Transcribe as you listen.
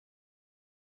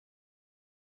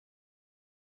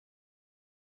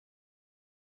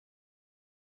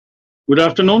Good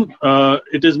afternoon.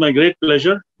 It is my great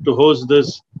pleasure to host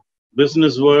this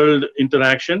Business World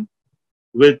interaction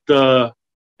with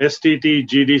STT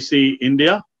GDC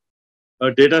India,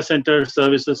 a data center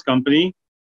services company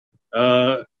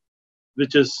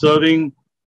which is serving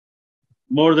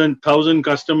more than 1,000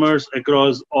 customers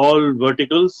across all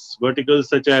verticals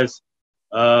such as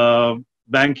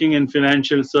banking and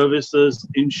financial services,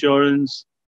 insurance,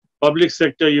 public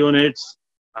sector units,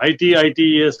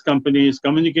 ITES companies,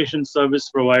 communication service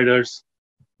providers,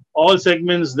 all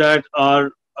segments that are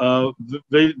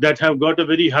that have got a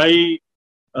very high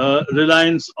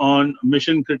reliance on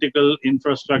mission critical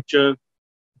infrastructure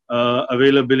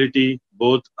availability,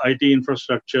 both IT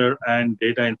infrastructure and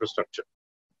data infrastructure.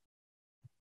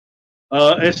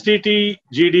 STT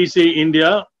GDC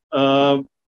India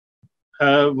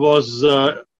was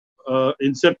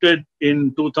incepted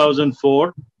in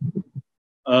 2004.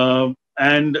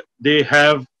 And they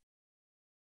have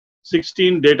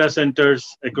 16 data centers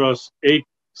across 8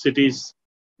 cities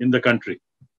in the country.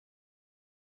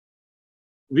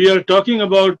 We are talking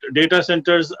about data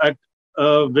centers at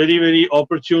a very, very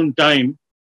opportune time.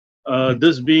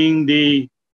 This being we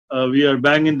are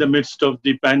bang in the midst of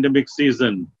the pandemic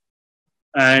season.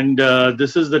 And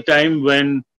this is the time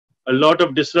when a lot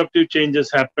of disruptive changes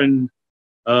happened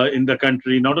in the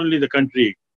country, not only the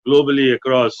country, globally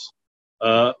across.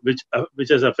 Which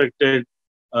has affected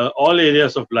all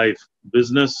areas of life,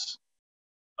 business,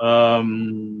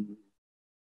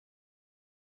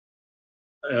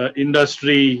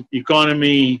 industry,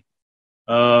 economy,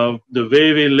 the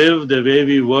way we live, the way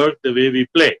we work, the way we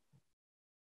play,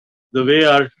 the way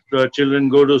our children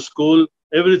go to school,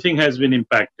 everything has been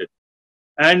impacted.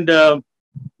 And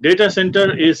data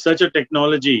center is such a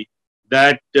technology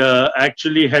that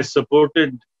actually has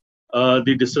supported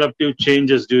the disruptive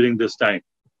changes during this time.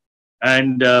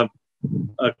 And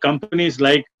companies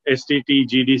like STT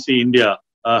GDC India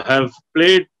have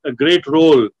played a great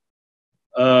role,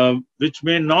 which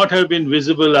may not have been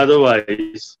visible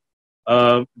otherwise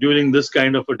during this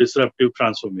kind of a disruptive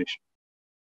transformation.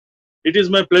 It is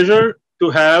my pleasure to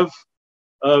have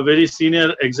a very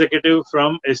senior executive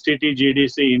from STT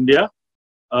GDC India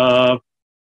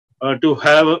to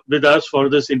have with us for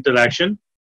this interaction.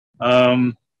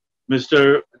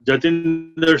 Mr.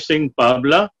 Jatinder Singh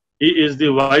Pabla. He is the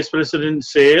Vice President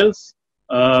Sales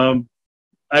at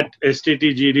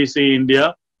STT GDC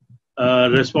India,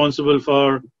 responsible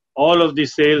for all of the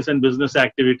sales and business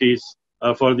activities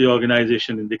for the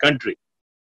organization in the country.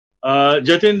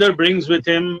 Jatinder brings with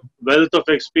him wealth of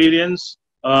experience,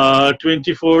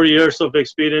 24 years of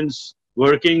experience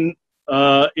working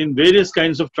in various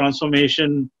kinds of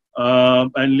transformation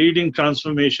and leading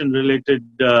transformation related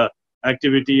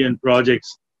activity and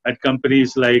projects at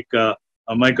companies like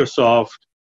Microsoft,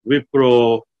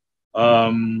 Wipro,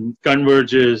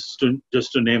 Converges,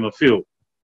 just to name a few.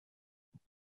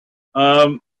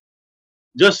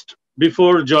 Just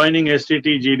before joining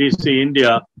STT GDC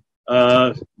India,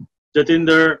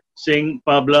 Jatinder Singh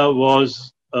Pabla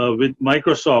was with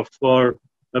Microsoft for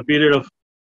a period of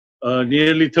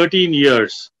nearly 13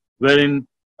 years, wherein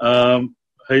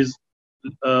his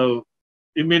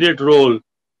immediate role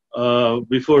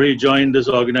before he joined this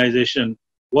organization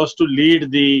was to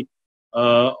lead the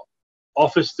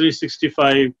Office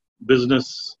 365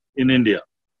 business in India.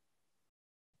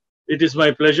 It is my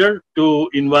pleasure to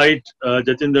invite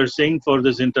Jatinder Singh for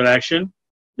this interaction.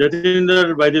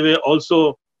 Jatinder, by the way,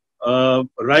 also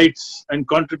writes and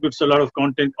contributes a lot of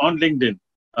content on LinkedIn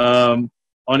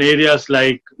on areas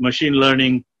like machine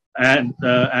learning and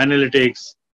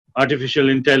analytics, artificial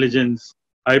intelligence,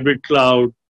 hybrid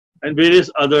cloud, and various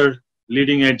other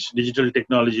leading edge digital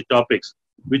technology topics,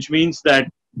 which means that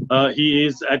he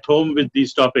is at home with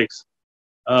these topics.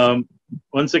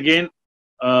 Once again,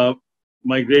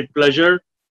 my great pleasure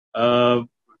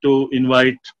to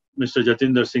invite Mr.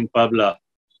 Jatinder Singh Pabla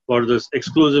for this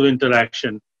exclusive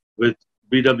interaction with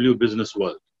BW Business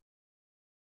World.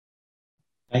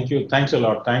 Thank you. Thanks a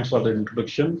lot. Thanks for the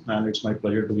introduction, and it's my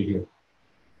pleasure to be here.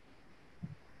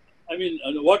 I mean,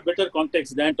 what better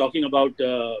context than talking about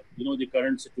the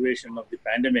current situation of the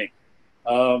pandemic?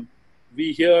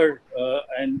 We hear,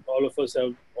 and all of us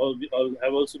have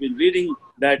also been reading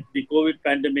that the COVID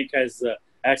pandemic has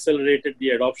accelerated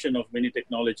the adoption of many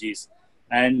technologies,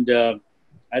 and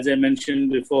as I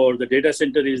mentioned before, the data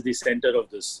center is the center of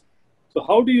this. So,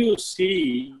 how do you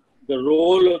see the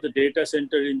role of the data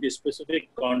center in the specific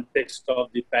context of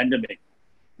the pandemic?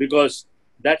 Because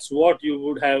that's what you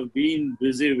would have been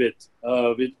busy with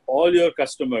all your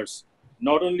customers,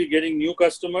 not only getting new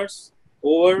customers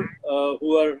over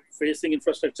who are facing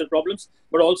infrastructure problems,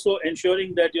 but also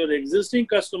ensuring that your existing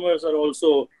customers are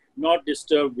also not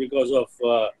disturbed because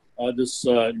of this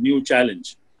new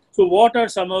challenge. So what are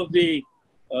some of the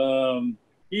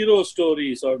hero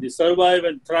stories or the survive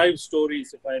and thrive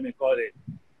stories, if I may call it,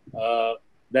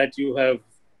 that you have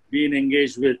been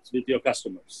engaged with your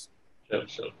customers?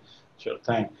 Sure.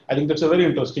 Thanks. I think that's a very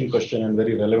interesting question and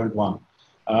very relevant one.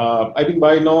 I think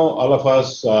by now all of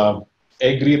us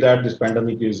agree that this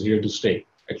pandemic is here to stay,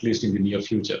 at least in the near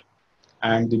future,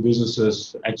 and the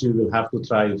businesses actually will have to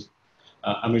thrive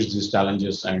amidst these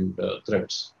challenges and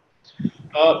threats.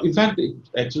 In fact,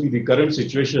 actually, the current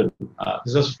situation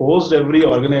this has forced every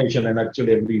organization and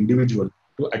actually every individual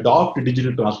to adopt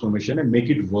digital transformation and make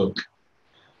it work.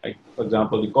 Like, for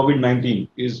example, the COVID-19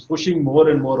 is pushing more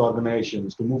and more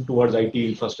organizations to move towards IT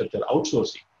infrastructure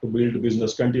outsourcing, to build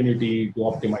business continuity, to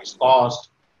optimize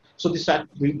cost. So the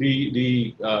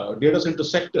data center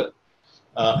sector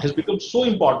has become so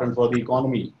important for the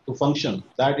economy to function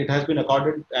that it has been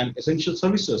accorded an essential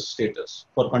services status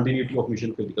for continuity of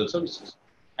mission critical services.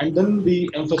 And then the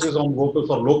emphasis on vocal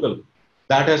for local,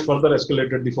 that has further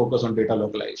escalated the focus on data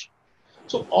localization.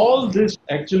 So all this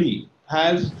actually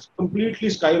has completely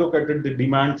skyrocketed the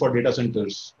demand for data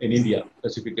centers in India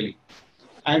specifically.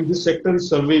 And this sector is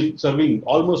serving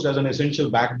almost as an essential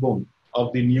backbone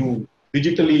of the new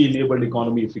digitally enabled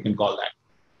economy, if we can call that.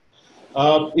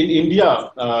 In India,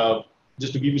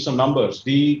 just to give you some numbers,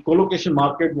 the co-location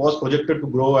market was projected to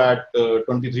grow at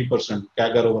 23%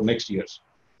 CAGR over next years.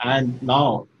 And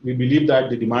now we believe that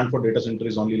the demand for data center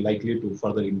is only likely to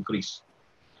further increase.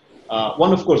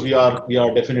 One, of course, we are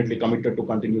definitely committed to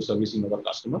continue servicing our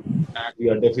customer, and we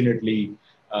are definitely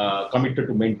committed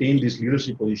to maintain this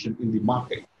leadership position in the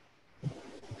market.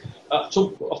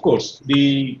 So, of course,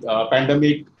 the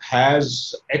pandemic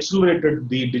has accelerated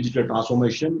the digital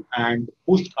transformation and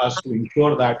pushed us to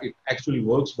ensure that it actually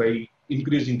works by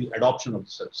increasing the adoption of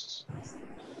the services.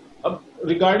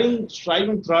 Regarding Strive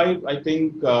and Thrive, I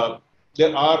think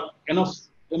there are enough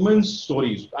immense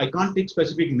stories. I can't take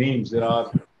specific names. There are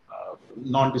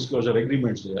non-disclosure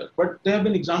agreements there, but there have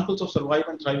been examples of survive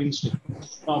and thriving still.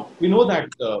 Now, we know that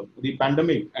the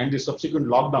pandemic and the subsequent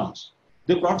lockdowns,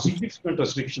 they brought significant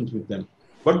restrictions with them.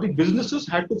 But the businesses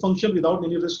had to function without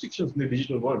any restrictions in the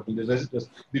digital world.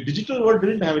 The digital world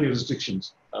didn't have any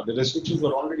restrictions. The restrictions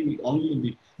were already only in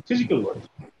the physical world.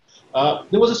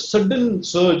 There was a sudden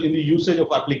surge in the usage of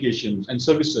applications and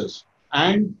services,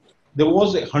 and there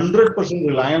was 100%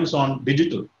 reliance on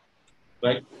digital,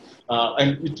 right?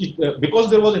 Because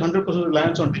there was 100%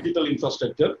 reliance on digital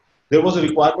infrastructure, there was a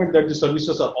requirement that the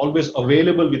services are always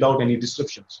available without any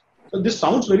disruptions. So this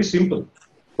sounds very simple,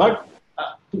 but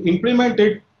to implement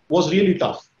it was really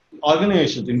tough.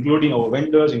 Organizations, including our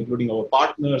vendors, including our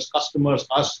partners, customers,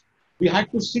 us, we had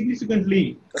to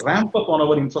significantly ramp up on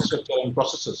our infrastructure and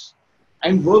processes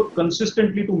and work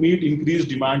consistently to meet increased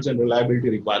demands and reliability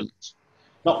requirements.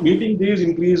 Now, meeting these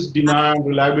increased demand,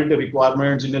 reliability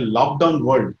requirements in a lockdown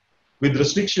world with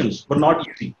restrictions were not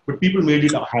easy, but people made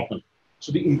it happen.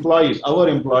 So the employees, our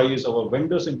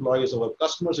vendors' employees, our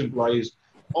customers' employees,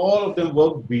 all of them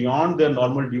work beyond their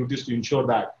normal duties to ensure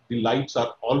that the lights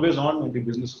are always on and the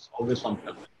business is always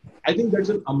functional. I think that's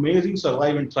an amazing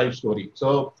survive and thrive story.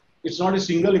 So it's not a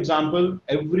single example.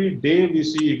 Every day we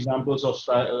see examples of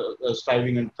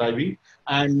striving and thriving,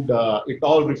 and it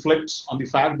all reflects on the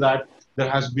fact that there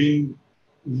has been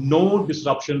no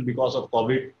disruption because of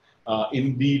COVID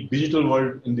in the digital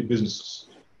world, in the businesses.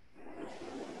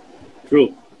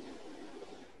 True.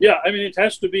 Yeah, I mean, it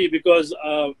has to be because,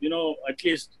 at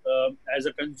least as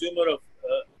a consumer of,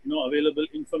 available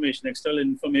information, external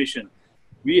information,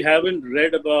 we haven't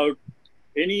read about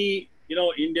any,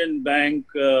 Indian bank,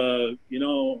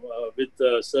 with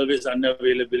service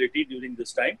unavailability during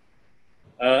this time.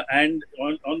 And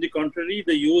on the contrary,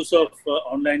 the use of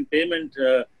online payment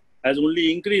has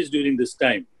only increased during this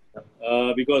time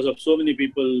because of so many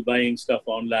people buying stuff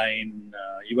online,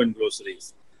 even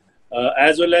groceries.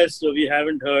 As well as we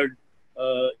haven't heard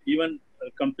even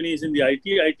companies in the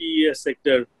ITES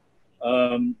sector,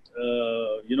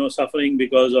 suffering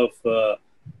because of,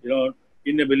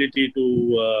 inability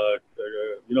to,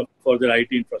 for their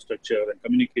IT infrastructure and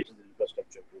communications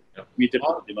infrastructure to meet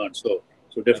up with demand. So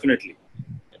definitely.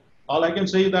 All I can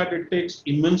say is that it takes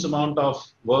immense amount of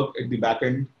work at the back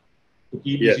end to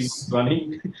keep this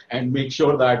running and make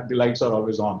sure that the lights are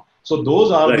always on. So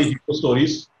those are the hero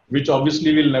stories, which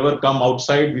obviously will never come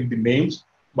outside with the names,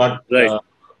 but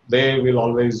they will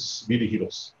always be the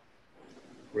heroes.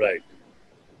 Right.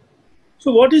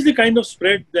 So what is the kind of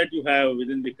spread that you have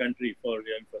within the country for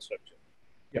your infrastructure?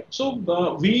 Yeah.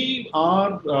 So we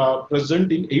are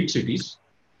present in 8 cities,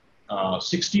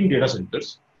 16 data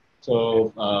centers.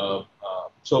 So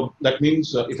So that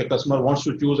means if a customer wants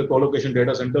to choose a co-location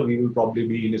data center, we will probably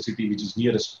be in a city which is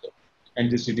nearest to them. And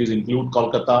these cities include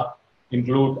Kolkata,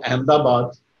 include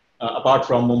Ahmedabad, apart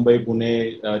from Mumbai,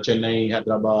 Pune, Chennai,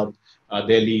 Hyderabad,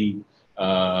 Delhi,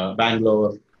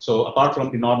 Bangalore. So apart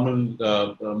from the normal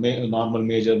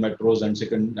major metros and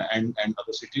and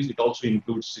other cities, it also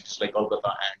includes cities like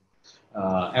Kolkata and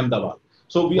Ahmedabad.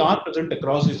 So we are present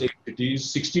across these 8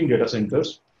 cities, 16 data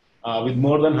centers with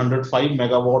more than 105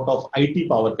 megawatt of IT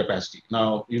power capacity.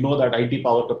 Now, you know that IT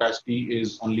power capacity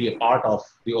is only a part of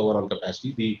the overall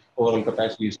capacity. The overall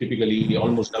capacity is typically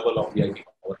almost double of the IT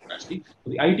power capacity.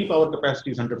 So the IT power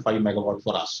capacity is 105 megawatt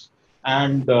for us.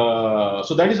 And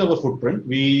so that is our footprint.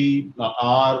 We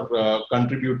are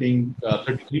contributing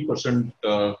 33%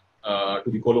 to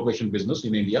the co-location business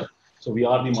in India. So we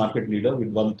are the market leader with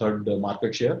one-third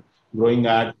market share, growing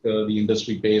at the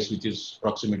industry pace, which is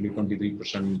approximately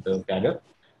 23% CAGR.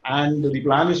 And the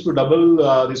plan is to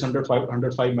double this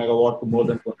 105 megawatt to more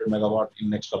than 200 megawatt in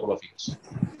next couple of years.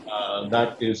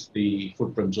 That is the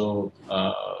footprint. So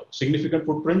significant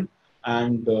footprint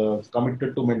and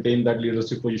committed to maintain that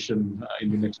leadership position in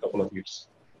the next couple of years.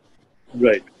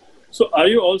 Right. So are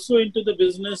you also into the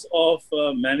business of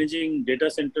managing data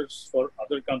centers for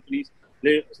other companies?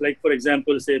 Like, for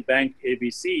example, say Bank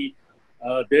ABC,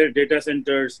 their data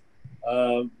centers,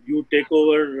 you take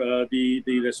over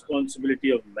the responsibility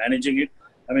of managing it.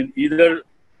 I mean, either,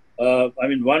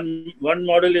 one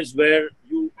model is where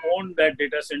you own that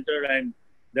data center and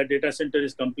that data center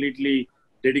is completely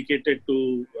dedicated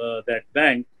to that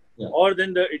bank, Yeah. or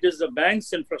then it is the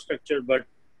bank's infrastructure, but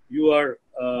you are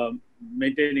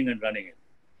maintaining and running it.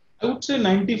 I would say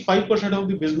 95% of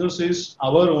the business is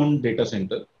our own data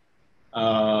center,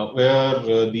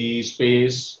 where the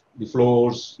space, the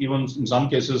floors, even in some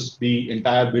cases, the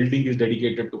entire building is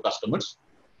dedicated to customers.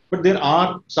 But there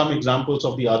are some examples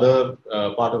of the other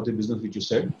part of the business which you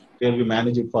said, where we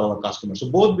manage it for our customers. So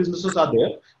both businesses are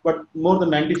there, but more than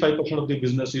 95% of the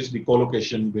business is the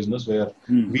co-location business, where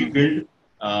we build,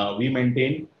 we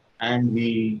maintain, and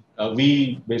we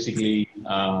basically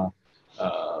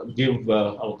give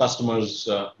our customers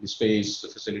the space, the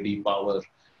facility, power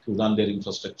to run their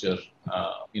infrastructure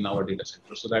in our data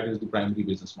center. So that is the primary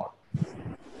business model.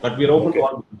 But we are open to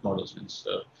all business models. Means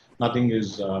nothing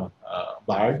is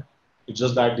bad. It's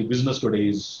just that the business today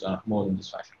is more in this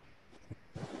fashion.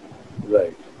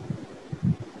 Right.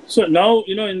 So now,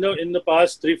 in the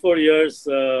past 3-4 years,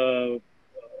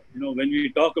 when we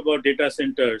talk about data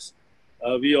centers,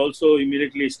 we also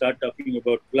immediately start talking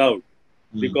about cloud,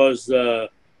 because at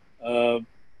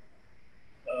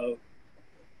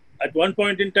one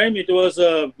point in time it was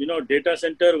data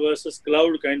center versus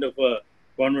cloud kind of a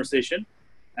conversation,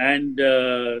 and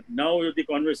now the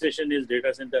conversation is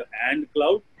data center and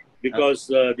cloud, because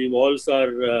the walls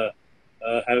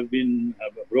have been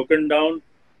broken down.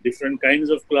 Different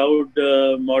kinds of cloud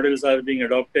models are being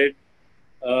adopted.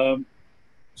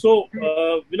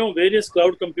 Various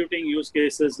cloud computing use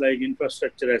cases like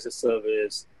infrastructure as a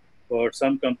service. For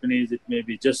some companies, it may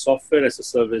be just software as a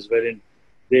service, wherein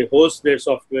they host their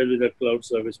software with a cloud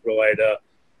service provider,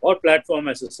 or platform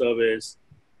as a service.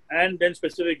 And then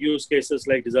specific use cases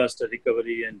like disaster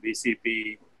recovery and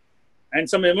BCP, and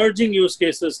some emerging use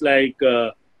cases like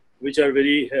which are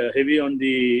very heavy on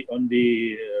the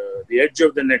edge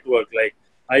of the network, like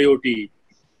IoT.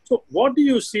 So what do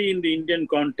you see in the Indian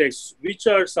context? Which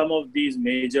are some of these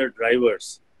major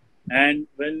drivers? And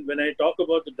when I talk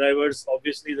about the drivers,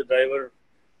 obviously the driver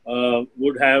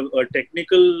would have a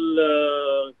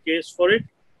technical case for it,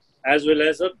 as well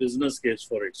as a business case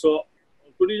for it. So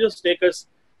could you just take us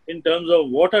in terms of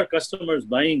what are customers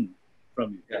buying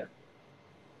from you? Yeah,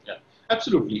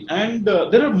 absolutely. And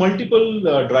there are multiple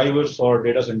drivers for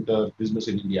data center business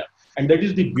in India. And that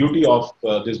is the beauty of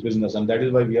this business. And that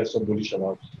is why we are so bullish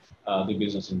about the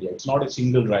business in India. It's not a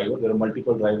single driver. There are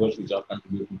multiple drivers which are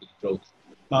contributing to the growth.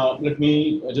 Now, let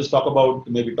me just talk about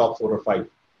maybe top 4 or 5.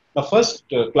 Now, first,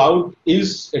 cloud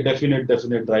is a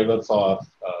definite driver for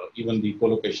even the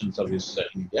co-location service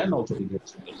in India, and also the data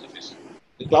center service.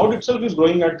 The cloud itself is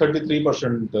growing at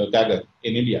 33% CAGR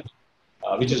in India,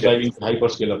 which is driving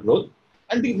hyperscaler growth.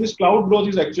 And this cloud growth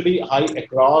is actually high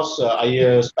across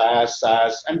IaaS, PaaS,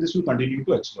 SaaS, and this will continue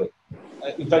to accelerate.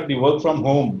 In fact, the work from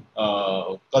home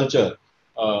culture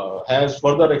has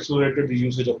further accelerated the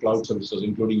usage of cloud services,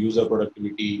 including user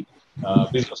productivity,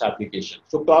 business applications.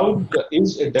 So cloud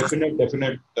is a definite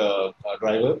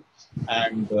driver,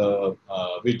 and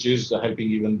which is helping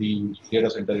even the data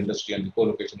center industry and the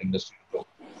co-location industry to grow.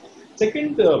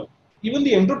 Second, even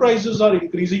the enterprises are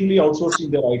increasingly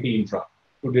outsourcing their IT infra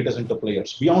to data center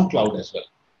players beyond cloud as well.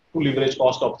 to leverage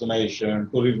cost optimization,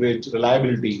 to leverage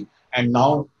reliability, and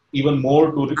now even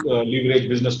more to leverage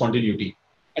business continuity.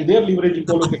 And they are leveraging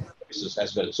co-location services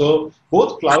as well. So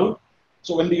both cloud.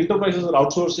 So when the enterprises are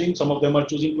outsourcing, some of them are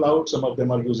choosing cloud, some of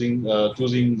them are choosing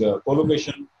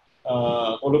co-location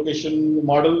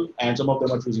model, and some of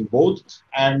them are choosing both.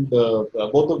 And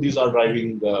both of these are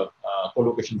driving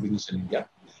co-location business in India.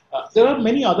 There are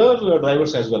many other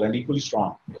drivers as well and equally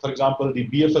strong. For example, the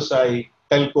BFSI,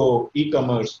 telco,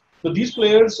 e-commerce. So these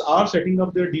players are setting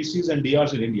up their DCs and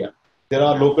DRs in India. There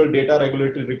are local data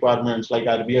regulatory requirements like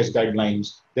RBI's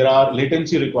guidelines. There are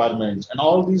latency requirements, and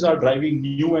all these are driving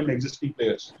new and existing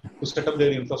players to set up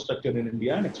their infrastructure in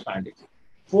India and expand it.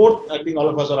 Fourth, I think all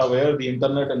of us are aware, the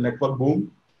internet and network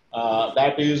boom.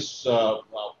 That is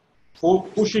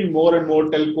pushing more and more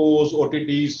telcos,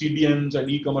 OTTs, CDNs, and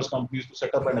e-commerce companies to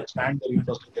set up and expand their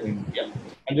infrastructure in India.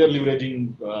 And they're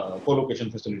leveraging co-location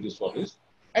facilities for this.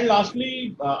 And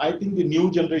lastly, I think the new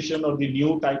generation or the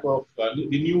new type of, the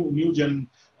new gen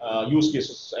use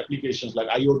cases, applications like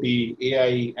IoT,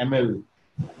 AI, ML,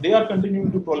 they are continuing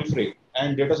to proliferate.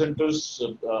 And data centers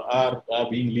are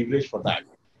being leveraged for that.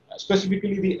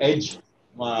 Specifically, the edge.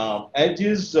 Edge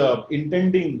is Edge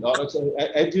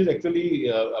is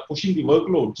actually pushing the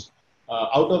workloads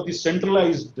out of the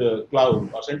centralized cloud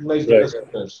or centralized data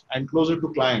centers and closer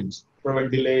to clients,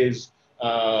 prevent delays,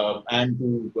 and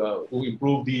to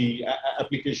improve the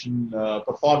application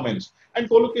performance. And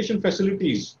co-location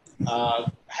facilities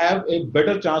have a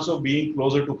better chance of being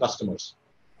closer to customers.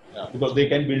 Because they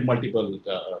can build multiple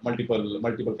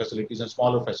facilities and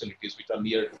smaller facilities which are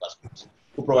near to customers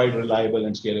to provide reliable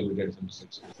and scalable data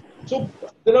centers. So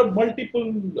there are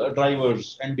multiple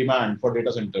drivers and demand for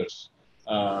data centers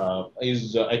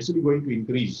is actually going to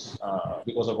increase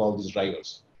because of all these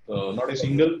drivers. So not a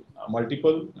single,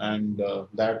 multiple, and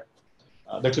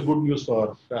that's a good news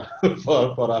for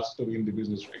for us to be in the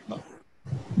business right now.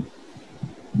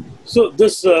 So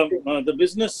this the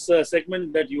business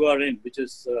segment that you are in, which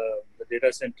is the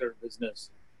data center business,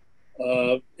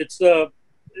 it's a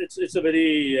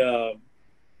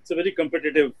very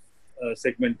competitive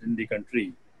segment in the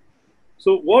country.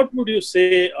 So what would you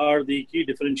say are the key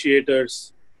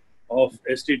differentiators of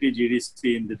STT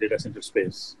GDC in the data center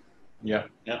space? Yeah.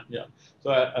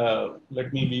 So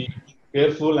let me be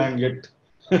careful and yet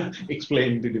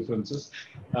explain the differences.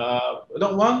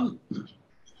 One,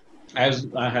 as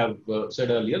I have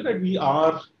said earlier, that we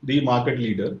are the market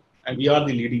leader and we are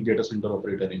the leading data center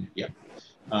operator in India.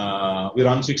 We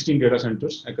run 16 data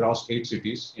centers across 8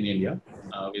 cities in India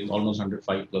with almost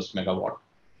 105 plus megawatt,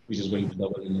 which is going to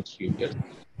double in the next few years.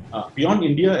 Beyond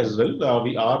India as well,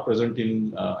 we are present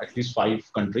in at least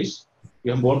 5 countries.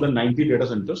 We have more than 90 data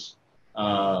centers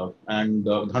and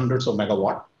hundreds of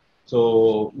megawatt,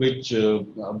 so which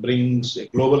brings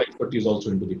global expertise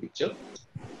also into the picture.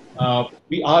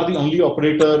 We are the only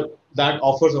operator that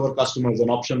offers our customers an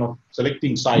option of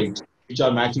selecting sites which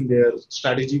are matching their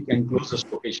strategic and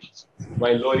closest locations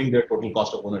while lowering their total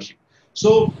cost of ownership.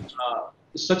 So,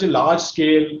 such a large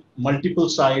scale, multiple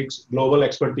sites, global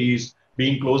expertise,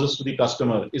 being closest to the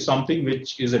customer is something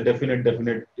which is a definite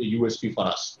USP for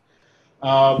us.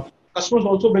 Customers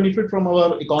also benefit from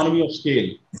our economy of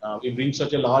scale. We bring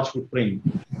such a large footprint.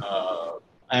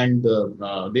 And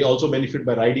they also benefit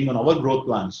by riding on our growth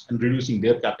plans and reducing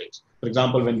their capex. For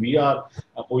example, when we are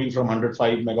moving from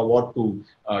 105 megawatt to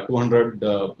 200,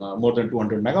 more than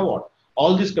 200 megawatt,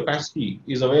 all this capacity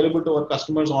is available to our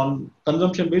customers on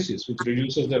consumption basis, which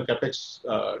reduces their capex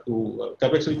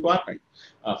capex requirement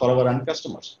for our end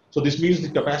customers. So this means the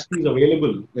capacity is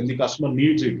available when the customer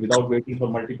needs it without waiting for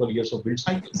multiple years of build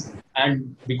cycles.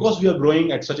 And because we are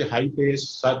growing at such a high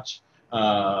pace, we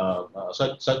are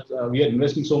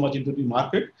investing so much into the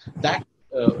market that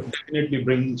definitely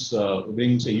brings a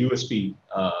USP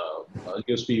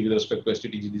with respect to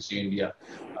STT GDC India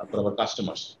for our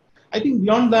customers. I think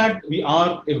beyond that, we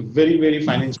are a very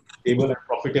financially stable and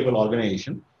profitable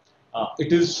organization.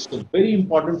 It is very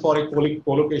important for a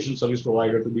co-location service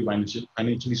provider to be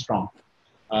financially strong,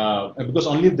 because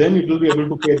only then it will be able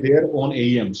to pay their own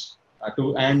AEMs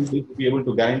and it will be able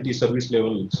to guarantee service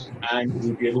levels and it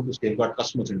will be able to safeguard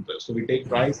customers' interest. So we take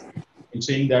pride in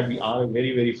saying that we are a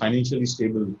very financially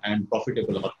stable and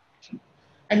profitable organization.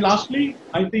 And lastly,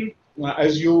 I think,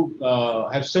 as you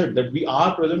have said, that we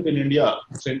are present in India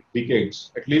since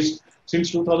decades, at least since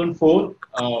 2004,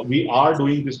 we are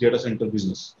doing this data center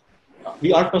business.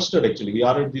 We are trusted actually. We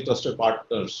are the trusted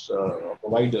partners,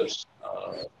 providers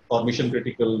for mission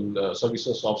critical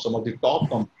services of some of the top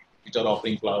companies which are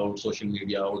offering cloud, social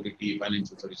media, OTT,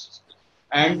 financial services.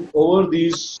 And over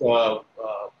these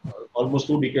almost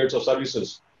 2 decades of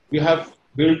services, we have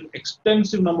built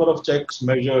extensive number of checks,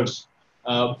 measures,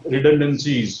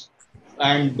 redundancies,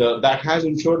 and that has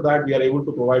ensured that we are able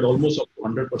to provide almost up to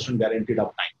 100% guaranteed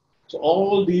uptime. So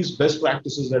all these best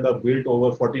practices that are built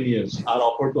over 14 years are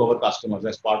offered to our customers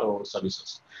as part of our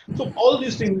services. So all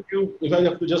these things, if I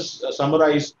have to just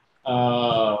summarize,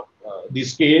 the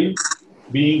scale,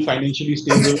 being financially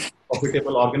stable,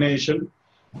 profitable organization,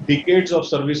 decades of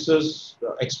services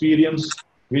experience,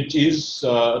 which is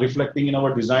reflecting in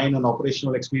our design and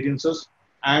operational experiences,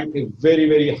 and a very,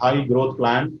 very high growth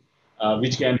plan,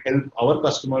 which can help our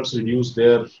customers reduce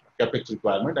their capex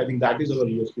requirement. I think that is our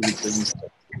USP, which we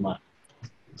demand.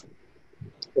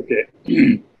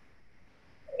 Okay.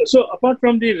 So apart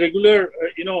from the regular,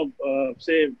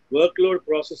 say workload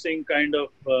processing kind of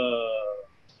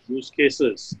use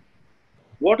cases,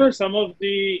 what are some of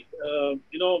the,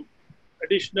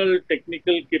 additional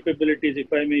technical capabilities,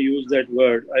 if I may use that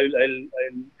word? I'll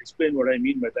explain what I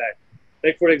mean by that.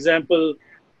 Like, for example,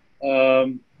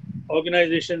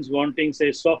 organizations wanting,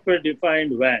 say,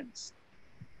 software-defined vans,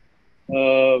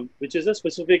 which is a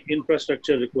specific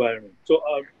infrastructure requirement. So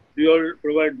do you all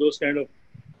provide those kind of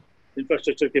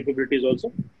infrastructure capabilities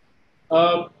also?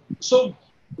 So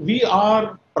we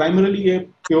are primarily a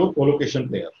pure colocation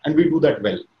player, and we do that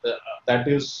well. That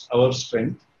is our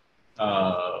strength,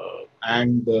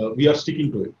 and we are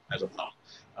sticking to it as of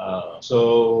now.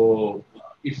 So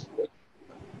if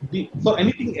for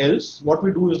anything else, what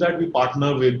we do is that we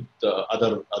partner with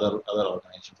other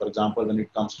organizations. For example, when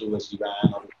it comes to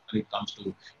SD-WAN, or when it comes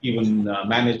to even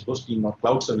managed hosting or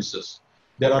cloud services,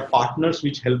 there are partners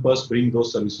which help us bring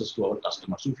those services to our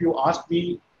customers. So if you ask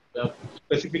me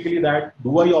specifically that,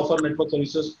 do I offer network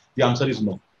services? The answer is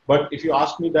no. But if you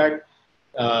ask me that,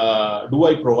 do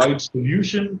I provide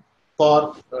solution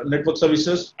for network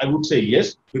services? I would say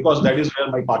yes, because that is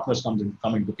where my partners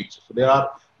come into picture. So there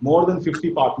are more than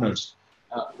 50 partners,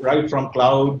 right from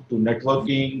cloud to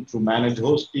networking, through managed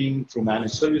hosting, through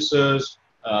managed services,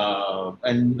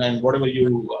 and whatever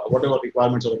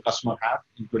requirements our customer have,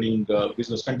 including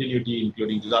business continuity,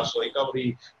 including disaster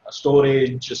recovery,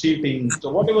 storage, seating. So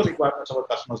whatever requirements our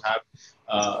customers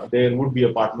have, there would be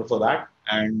a partner for that,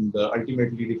 and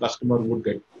ultimately the customer would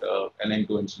get an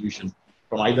end-to-end solution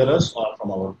from either us or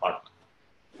from our partner.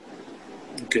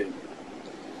 Okay.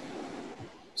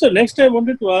 So next I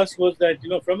wanted to ask was that,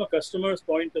 from a customer's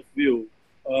point of view,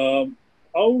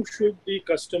 how should the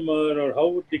customer, or how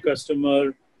would the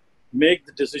customer make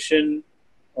the decision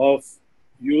of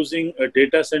using a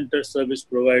data center service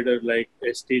provider like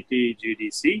STT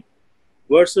GDC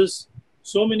versus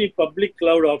so many public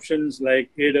cloud options like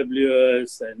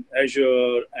AWS and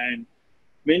Azure and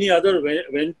many other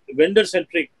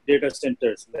vendor-centric data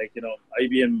centers, like,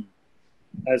 IBM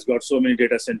has got so many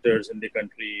data centers in the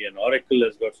country, and Oracle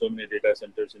has got so many data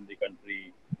centers in the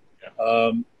country.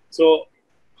 So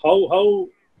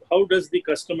how does the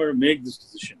customer make this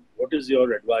decision? What is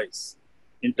your advice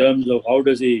in terms of how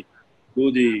does he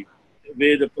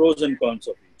weigh the pros and cons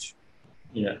of each?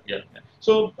 Yeah.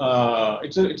 So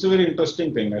it's a very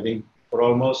interesting thing. I think for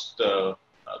almost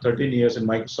 13 years in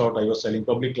Microsoft, I was selling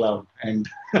public cloud, and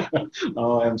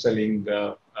now I'm selling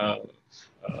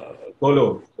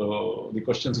Colo. So the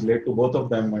questions relate to both of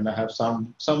them, and I have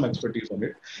some expertise on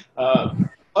it.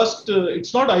 First,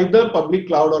 it's not either public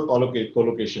cloud or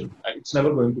colocation. It's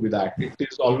never going to be that. It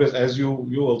is always, as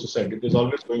you also said, it is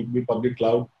always going to be public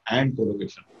cloud and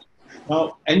colocation.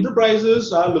 Now,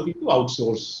 enterprises are looking to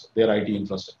outsource their IT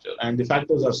infrastructure, and the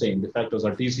factors are same. The factors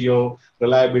are TCO,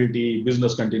 reliability,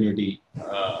 business continuity.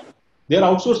 Their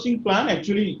outsourcing plan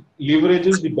actually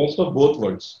leverages the best of both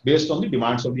worlds based on the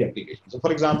demands of the application. So,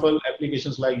 for example,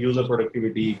 applications like user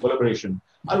productivity, collaboration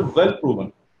are well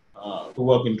proven to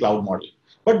work in cloud model.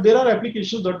 But there are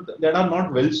applications that are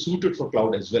not well suited for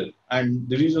cloud as well. And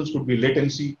the reasons could be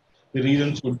latency, the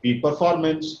reasons could be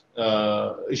performance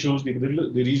issues,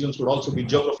 the reasons could also be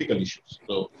geographical issues.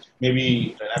 So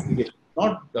maybe an application is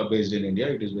not based in India,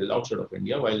 it is based outside of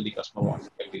India, while the customer wants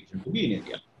the application to be in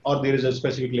India. Or there is a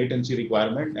specific latency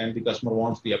requirement, and the customer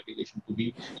wants the application to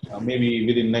be maybe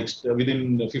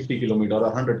within 50 kilometer or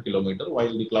 100 kilometer,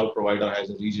 while the cloud provider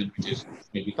has a region which is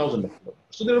maybe thousands of kilometers.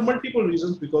 So there are multiple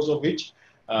reasons because of which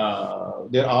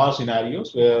there are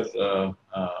scenarios where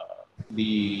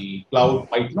the cloud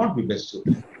might not be best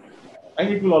suited, and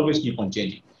it will always keep on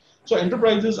changing. So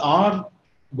enterprises are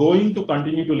going to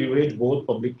continue to leverage both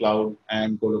public cloud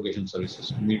and co-location services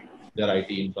to meet their IT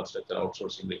infrastructure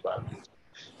outsourcing requirements.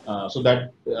 So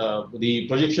that the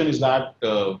projection is that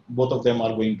both of them are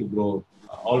going to grow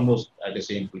almost at the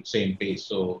same pace.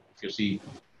 So if you see,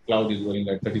 cloud is growing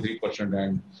at 33%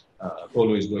 and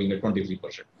colo is growing at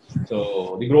 23%.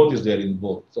 So the growth is there in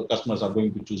both. So customers are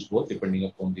going to choose both depending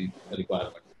upon the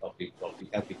requirement of the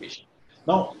application.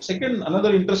 Now, second,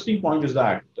 another interesting point is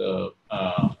that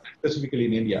specifically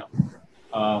in India,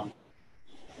 uh,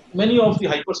 many of the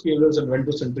hyperscalers and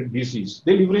vendor-centric DCs,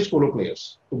 they leverage colo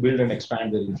players to build and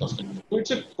expand their infrastructure. So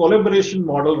it's a collaboration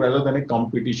model rather than a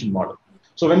competition model.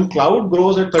 So when cloud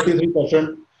grows at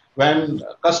 33%, when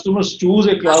customers choose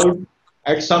a cloud,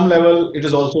 at some level, it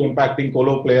is also impacting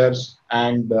colo players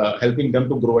and helping them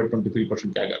to grow at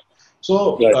 23% CAGR.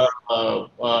 So Right.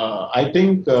 I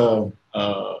think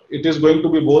it is going to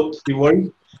be both the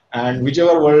world, and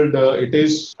whichever world it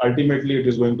is, ultimately it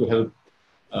is going to help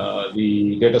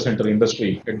the data center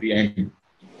industry at the end.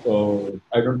 So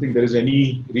I don't think there is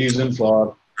any reason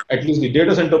for at least the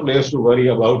data center players to worry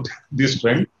about this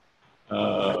trend,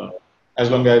 uh, as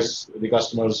long as the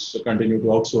customers continue to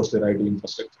outsource their IT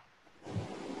infrastructure.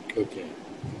 Okay.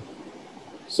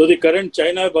 So the current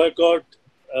China boycott,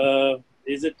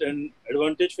 is it an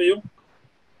advantage for you?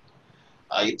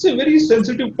 It's a very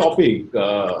sensitive topic.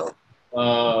 Uh,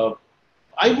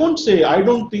 I won't say, I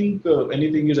don't think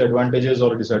anything is advantages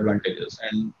or disadvantages.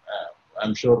 And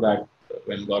I'm sure that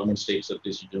when governments take such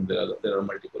decisions, there are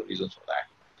multiple reasons for that.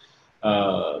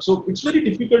 So it's very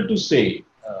difficult to say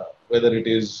whether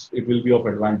it will be of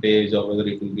advantage or whether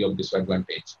it will be of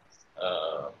disadvantage.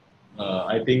 Uh,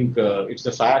 I think it's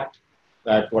the fact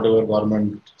that whatever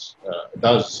government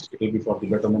does, it will be for the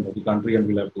betterment of the country, and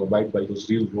we'll have to abide by those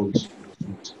real rules.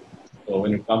 So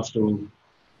when it comes to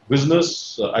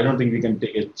business, I don't think we can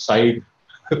take a side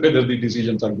whether the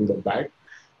decisions are good or bad.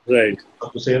 Right. We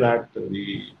have to say that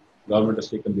the government has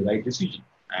taken the right decision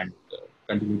and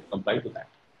continue to comply to that.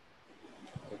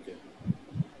 Okay.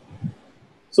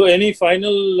 So any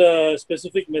final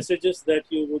specific messages that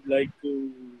you would like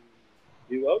to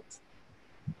give out?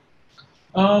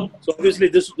 So obviously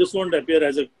this won't appear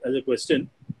as a question.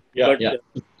 Yeah, but, yeah.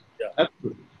 Yeah.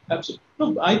 Absolutely. Absolutely.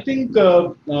 No, I think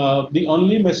the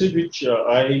only message which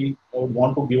I would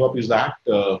want to give up is that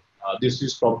this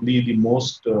is probably the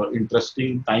most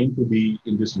interesting time to be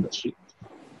in this industry.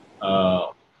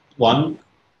 One,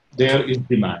 there is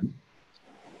demand.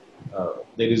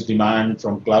 There is demand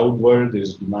from cloud world. There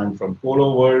is demand from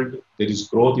colo world. There is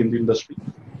growth in the industry.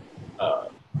 Uh,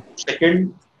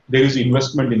 Second, there is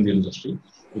investment in the industry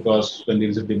because when there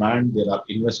is a demand, there are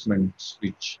investments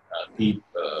which keep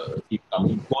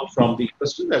coming both from the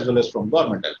industry as well as from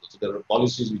government as well. So there are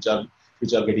policies which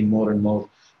are getting more and more,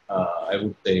 I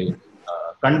would say,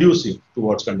 conducive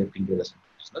towards conducting data center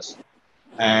business.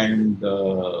 And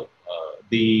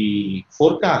the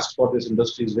forecast for this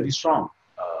industry is very strong,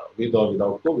 with or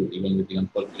without COVID, even with the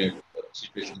unfortunate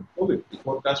situation of COVID. The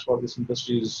forecast for this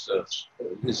industry is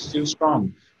still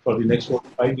strong for the next 4 to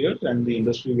 5 years, and the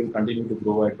industry will continue to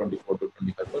grow at 24 to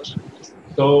 25%.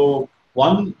 So,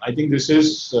 one, I think it's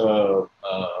a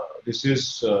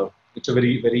it's a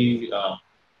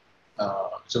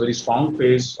very strong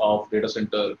phase of data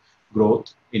center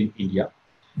growth in India.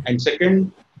 And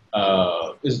second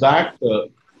is that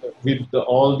with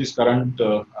all this current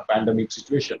pandemic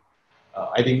situation,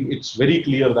 I think it's very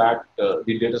clear that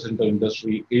the data center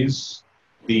industry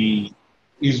the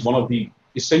is one of the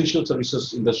essential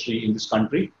services industry in this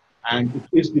country, and it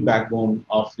is the backbone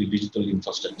of the digital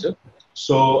infrastructure.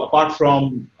 So apart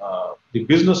from the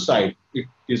business side, it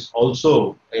is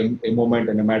also a moment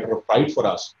and a matter of pride for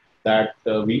us that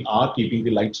we are keeping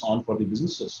the lights on for the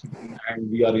businesses,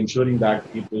 and we are ensuring that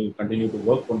people continue to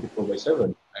work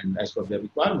 24/7 and as per their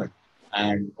requirement,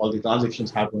 and all the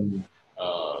transactions happen.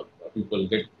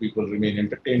 People remain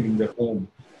entertained in their home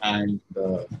and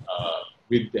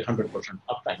with the 100%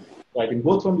 uptime. So I think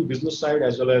both from the business side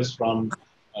as well as from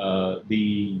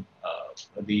the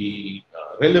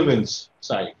relevance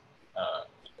side,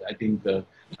 I think the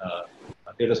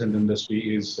data center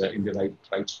industry is in the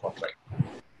right spot right now.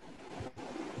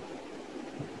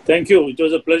 Thank you. It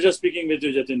was a pleasure speaking with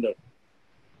you, Jatinder.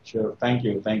 Sure. Thank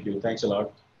you. Thank you. Thanks a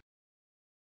lot.